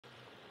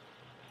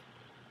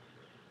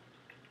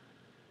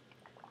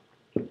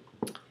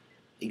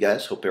Hey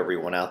guys, hope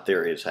everyone out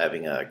there is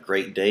having a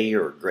great day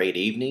or a great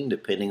evening,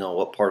 depending on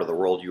what part of the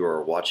world you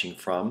are watching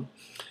from.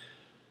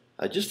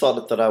 I just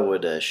thought that I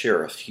would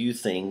share a few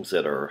things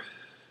that are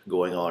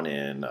going on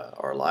in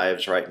our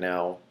lives right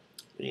now.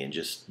 And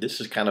just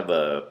this is kind of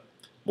a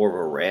more of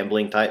a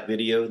rambling type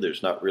video.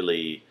 There's not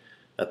really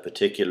a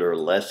particular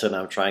lesson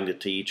I'm trying to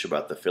teach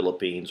about the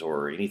Philippines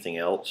or anything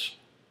else.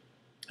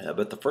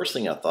 But the first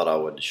thing I thought I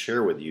would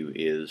share with you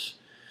is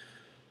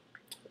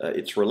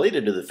it's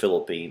related to the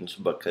Philippines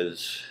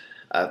because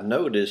I've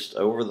noticed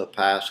over the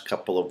past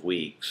couple of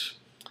weeks,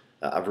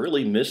 I've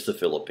really missed the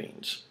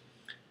Philippines.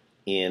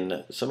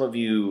 And some of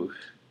you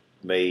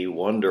may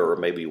wonder or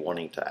may be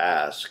wanting to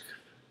ask,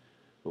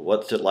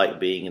 what's it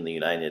like being in the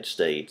United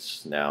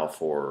States now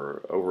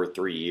for over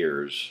 3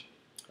 years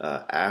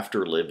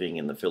after living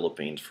in the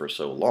Philippines for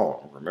so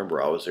long?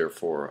 Remember, I was there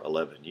for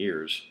 11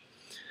 years.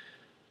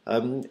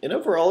 And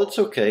overall, it's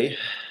okay.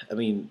 I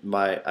mean,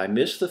 I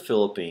miss the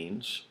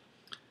Philippines.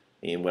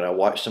 And when I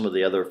watch some of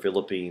the other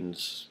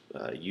Philippines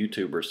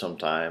YouTubers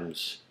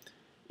sometimes,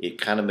 it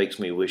kind of makes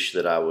me wish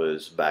that I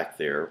was back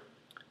there.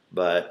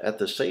 But at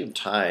the same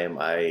time,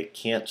 I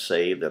can't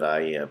say that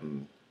I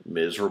am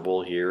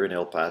miserable here in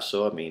El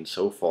Paso. I mean,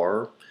 so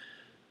far,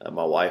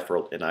 my wife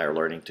and I are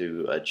learning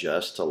to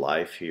adjust to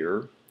life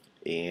here,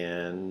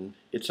 and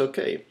it's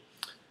okay.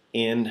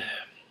 And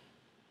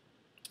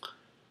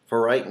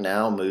for right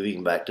now,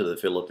 moving back to the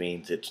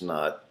Philippines, it's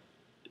not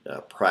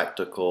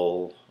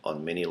practical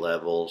on many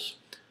levels.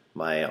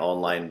 My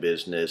online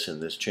business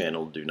and this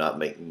channel do not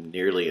make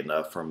nearly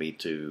enough for me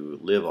to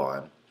live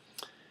on.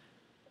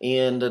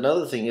 And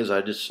another thing is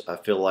I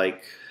feel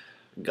like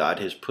God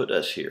has put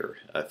us here.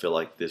 I feel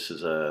like this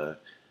is an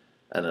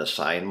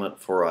assignment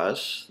for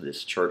us.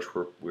 This church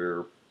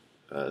we're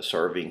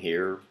serving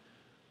here,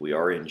 we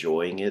are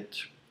enjoying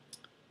it.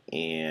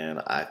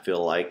 And I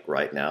feel like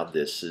right now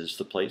this is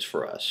the place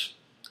for us.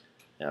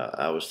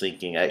 I was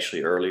thinking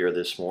actually earlier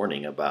this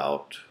morning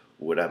about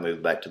would I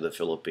move back to the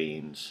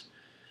Philippines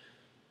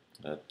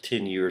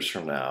 10 years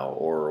from now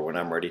or when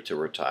I'm ready to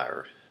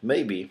retire.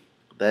 Maybe.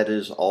 That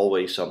is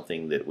always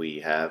something that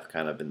we have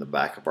kind of in the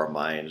back of our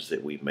minds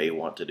that we may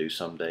want to do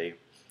someday.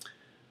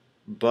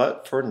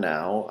 But for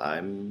now,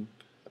 I'm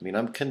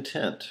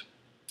content.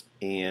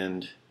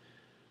 And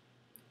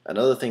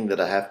another thing that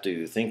I have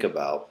to think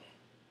about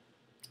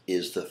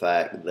is the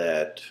fact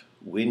that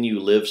when you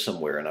live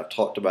somewhere, and I've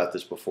talked about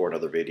this before in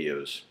other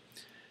videos,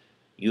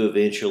 you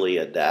eventually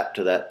adapt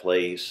to that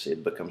place.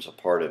 It becomes a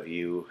part of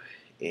you.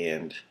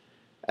 And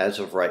as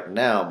of right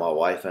now, my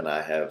wife and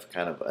I have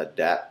kind of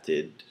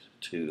adapted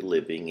to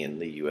living in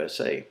the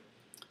USA.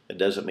 It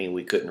doesn't mean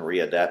we couldn't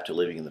readapt to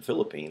living in the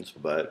Philippines,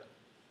 but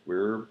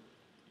we're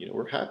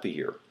happy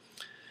here.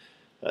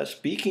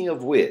 Speaking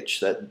of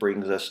which, that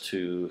brings us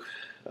to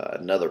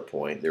another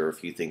point. There are a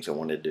few things I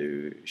wanted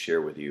to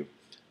share with you.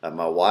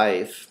 My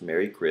wife,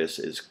 Mary Chris,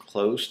 is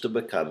close to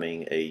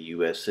becoming a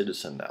U.S.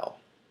 citizen now.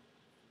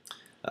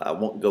 I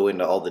won't go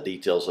into all the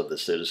details of the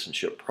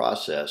citizenship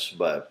process,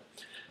 but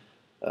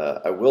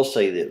I will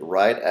say that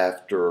right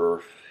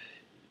after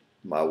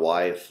my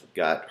wife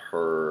got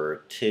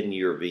her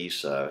 10-year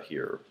visa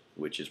here,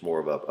 which is more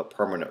of a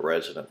permanent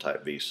resident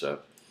type visa,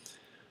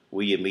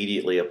 we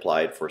immediately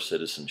applied for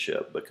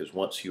citizenship because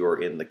once you are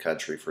in the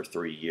country for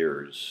 3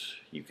 years,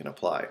 you can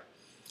apply.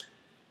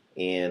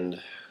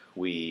 And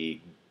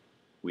we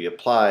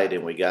applied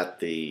and we got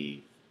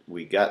the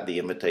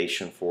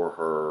invitation for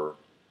her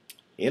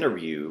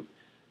interview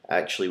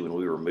actually when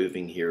we were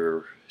moving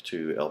here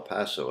to El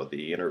Paso.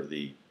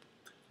 The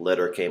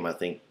letter came, I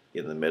think,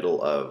 in the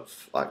middle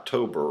of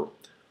October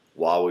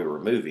while we were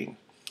moving.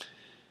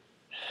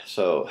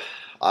 So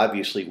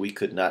obviously we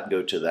could not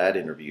go to that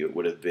interview. It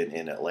would have been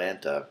in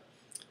Atlanta.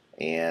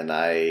 And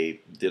I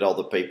did all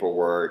the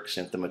paperwork,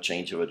 sent them a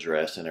change of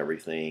address and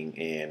everything,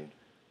 and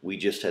we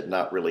just had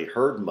not really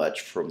heard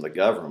much from the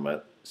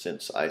government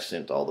since I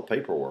sent all the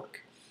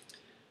paperwork.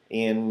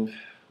 And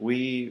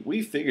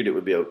we figured it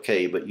would be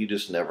okay, but you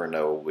just never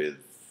know with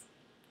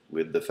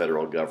the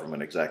federal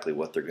government exactly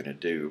what they're going to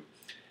do.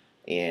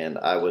 And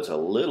I was a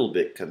little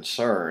bit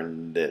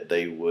concerned that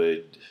they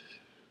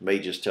may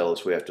just tell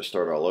us we have to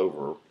start all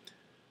over,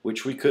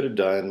 which we could have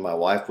done. My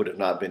wife would have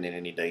not been in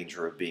any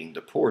danger of being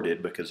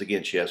deported because,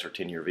 again, she has her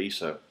 10-year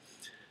visa.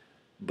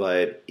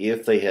 But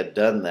if they had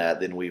done that,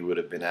 then we would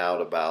have been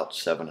out about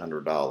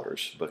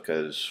 $700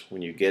 because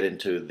when you get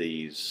into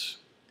these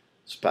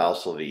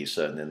spousal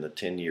visa and then the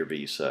 10-year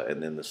visa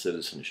and then the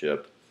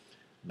citizenship,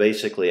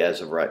 basically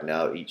as of right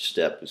now, each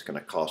step is going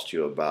to cost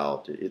you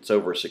it's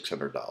over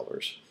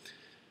 $600.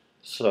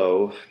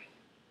 So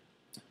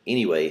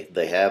anyway,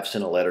 they have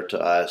sent a letter to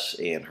us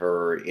and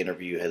her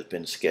interview has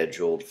been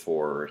scheduled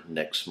for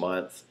next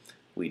month.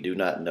 We do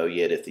not know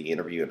yet if the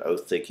interview and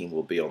oath taking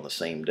will be on the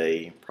same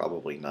day.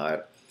 Probably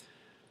not.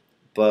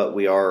 But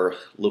we are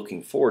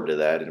looking forward to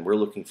that, and we're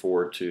looking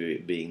forward to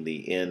it being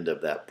the end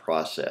of that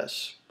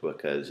process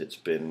because it's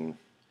a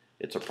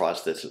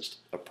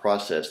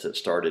process that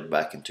started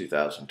back in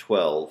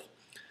 2012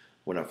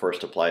 when I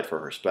first applied for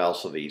her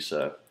spousal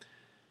visa.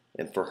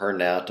 And for her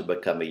now to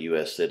become a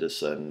U.S.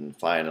 citizen,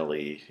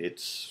 finally,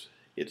 it's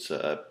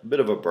a bit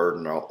of a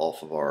burden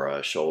off of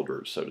our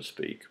shoulders, so to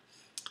speak.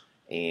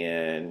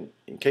 And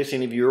in case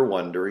any of you are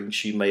wondering,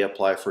 she may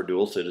apply for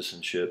dual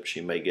citizenship.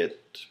 She may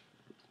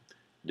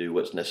do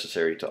what's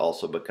necessary to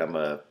also become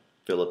a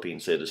Philippine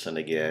citizen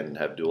again and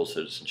have dual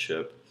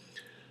citizenship.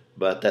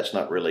 But that's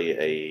not really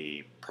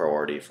a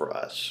priority for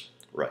us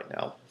right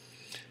now.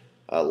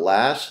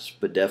 Last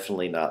but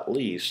definitely not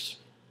least,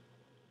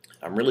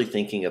 I'm really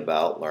thinking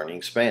about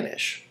learning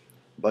Spanish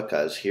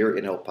because here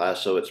in El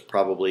Paso, it's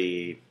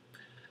probably,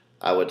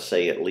 I would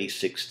say, at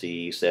least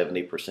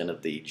 60–70%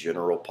 of the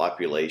general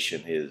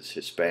population is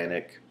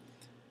Hispanic.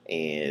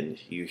 And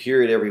you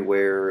hear it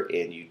everywhere,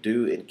 and you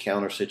do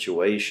encounter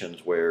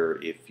situations where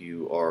if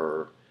you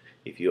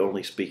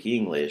only speak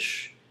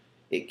English,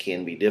 it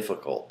can be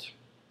difficult.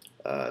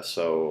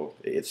 So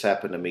it's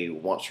happened to me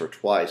once or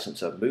twice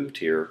since I've moved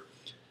here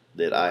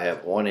that I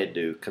have wanted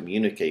to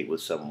communicate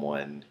with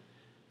someone,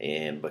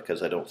 and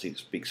because I don't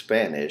speak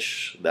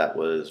Spanish, that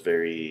was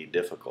very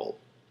difficult.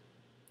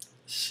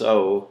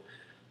 So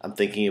I'm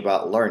thinking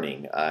about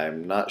learning.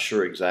 I'm not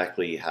sure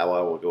exactly how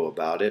I will go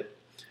about it,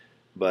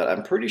 but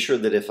I'm pretty sure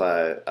that if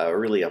I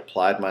really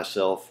applied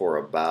myself for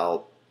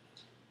about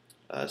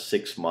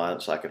 6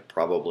 months, I could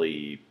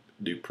probably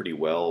do pretty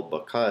well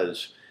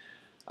because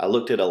I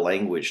looked at a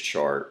language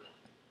chart.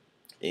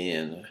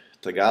 In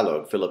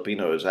Tagalog,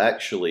 Filipino is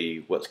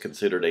actually what's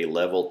considered a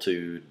level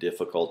 2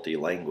 difficulty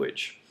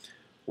language,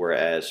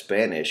 whereas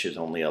Spanish is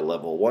only a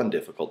level 1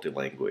 difficulty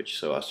language.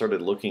 So I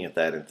started looking at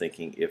that and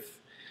thinking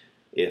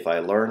if I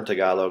learn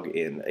Tagalog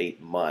in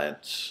 8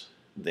 months,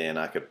 then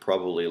I could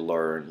probably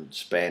learn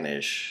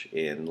Spanish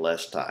in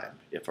less time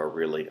if I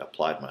really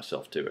applied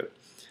myself to it.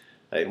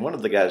 And one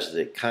of the guys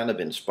that kind of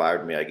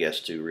inspired me, I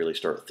guess, to really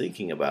start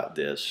thinking about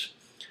this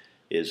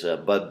is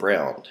Bud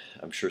Brown.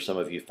 I'm sure some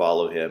of you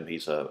follow him.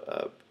 He's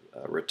a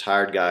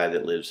retired guy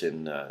that lives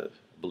in, I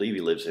believe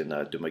he lives in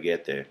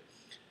Dumaguete.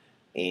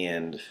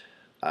 And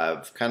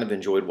I've kind of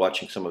enjoyed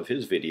watching some of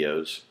his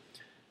videos.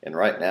 And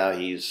right now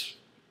he's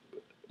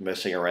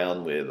messing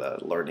around with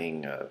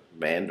learning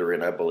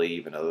Mandarin, I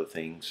believe, and other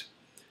things.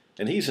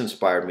 And he's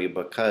inspired me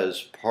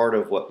because part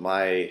of what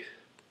my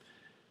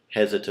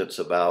hesitance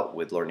about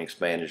with learning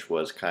Spanish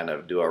was kind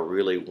of, do I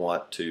really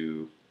want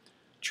to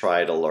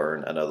try to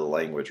learn another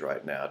language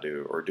right now?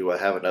 Or do I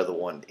have another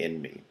one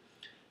in me?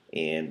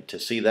 And to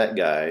see that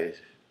guy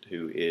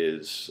who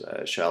is,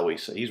 shall we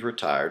say, he's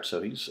retired,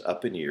 so he's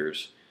up in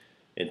years,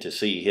 and to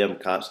see him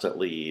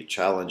constantly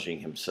challenging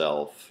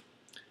himself,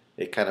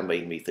 it kind of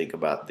made me think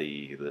about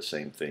the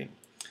same thing.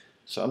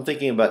 So I'm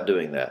thinking about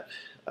doing that.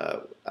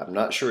 I'm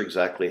not sure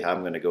exactly how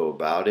I'm going to go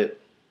about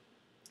it.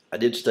 I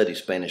did study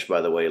Spanish,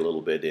 by the way, a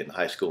little bit in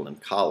high school and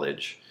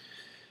college,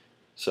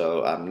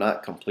 so I'm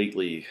not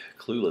completely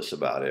clueless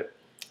about it,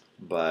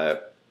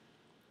 but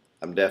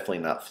I'm definitely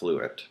not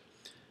fluent.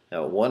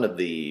 Now, one of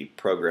the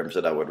programs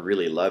that I would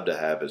really love to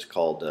have is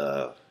called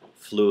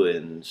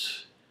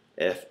Fluenz,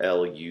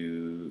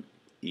 Fluenz,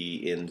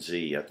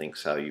 I think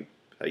is how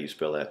you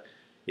spell that.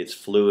 It's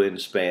Fluent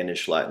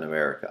Spanish Latin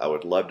America. I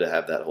would love to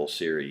have that whole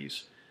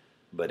series,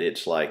 but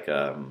it's like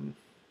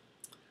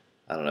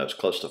I don't know, it's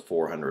close to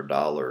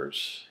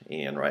 $400,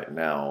 and right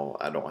now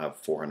I don't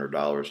have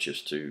 $400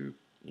 just to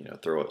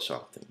throw at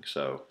something.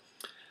 So,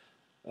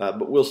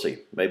 but we'll see.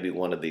 Maybe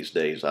one of these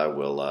days I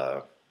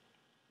will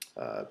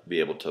be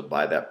able to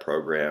buy that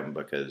program,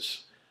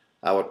 because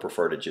I would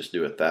prefer to just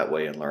do it that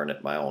way and learn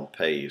at my own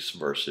pace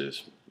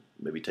versus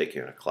maybe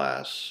taking a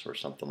class or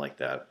something like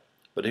that.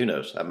 But who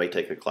knows? I may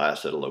take a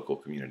class at a local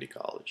community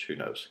college. Who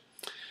knows?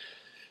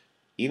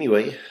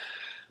 Anyway,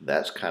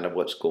 that's kind of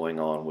what's going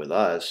on with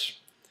us.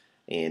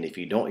 And if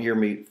you don't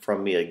hear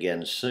from me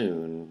again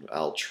soon,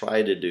 I'll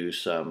try to do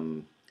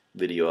some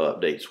video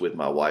updates with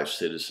my wife's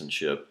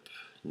citizenship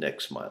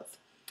next month.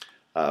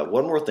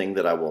 One more thing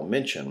that I will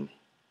mention,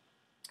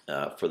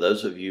 for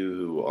those of you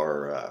who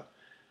are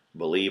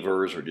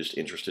believers or just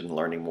interested in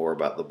learning more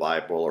about the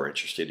Bible, or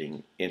interested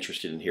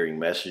in hearing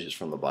messages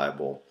from the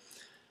Bible,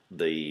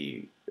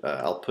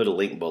 I'll put a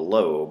link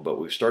below, but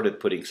we've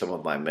started putting some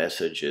of my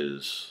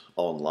messages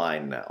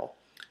online now.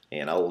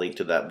 And I'll link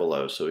to that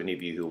below. So any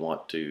of you who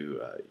want to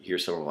hear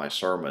some of my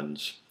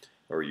sermons,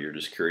 or you're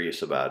just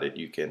curious about it,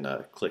 you can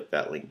click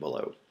that link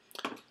below.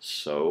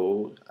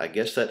 So I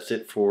guess that's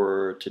it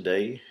for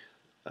today.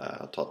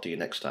 I'll talk to you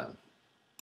next time.